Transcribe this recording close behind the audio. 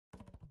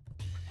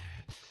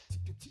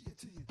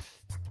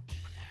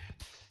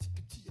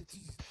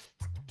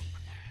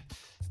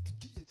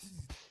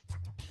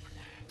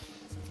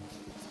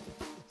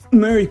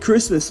Merry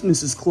Christmas,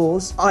 Mrs.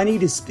 Claus. I need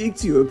to speak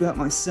to you about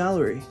my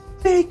salary.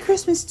 Merry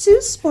Christmas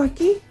too,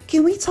 Sparky.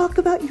 Can we talk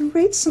about your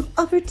rates some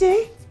other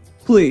day?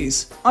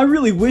 Please, I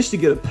really wish to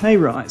get a pay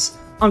rise.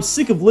 I'm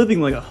sick of living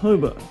like a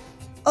hobo.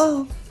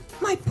 Oh,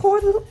 my poor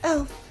little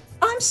elf.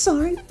 I'm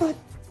sorry, but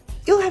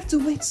you'll have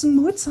to wait some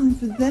more time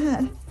for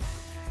that.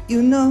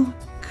 You know,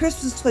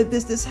 Christmas toy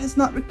business has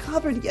not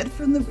recovered yet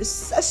from the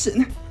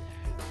recession.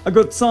 I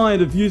got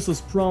tired of useless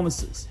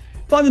promises.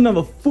 Find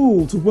another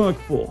fool to work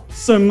for.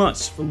 So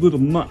much for little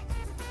money.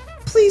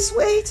 Please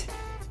wait.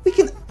 We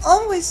can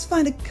always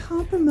find a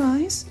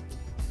compromise.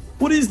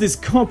 What is this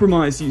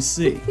compromise you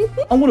see?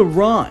 I want to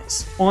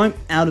rise, or I'm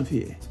out of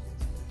here.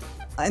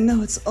 I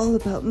know it's all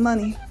about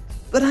money,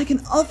 but I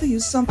can offer you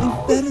something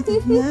better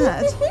than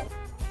that.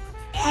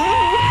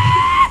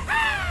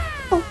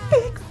 Oh,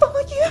 big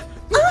for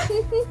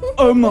you.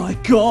 Oh my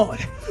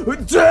god!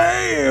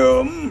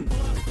 Damn!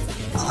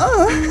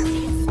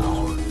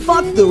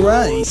 Fuck the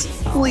raise!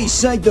 Please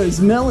shake those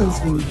melons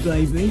for me,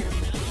 baby.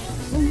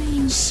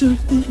 Sure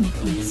thing.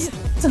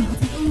 Stop.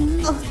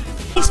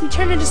 Makes me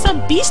turn into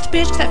some beast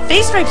bitch that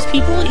face rapes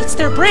people and eats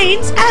their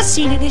brains, as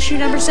seen in issue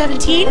number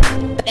 17.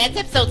 That's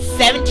episode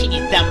 17, you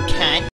dumb cunt.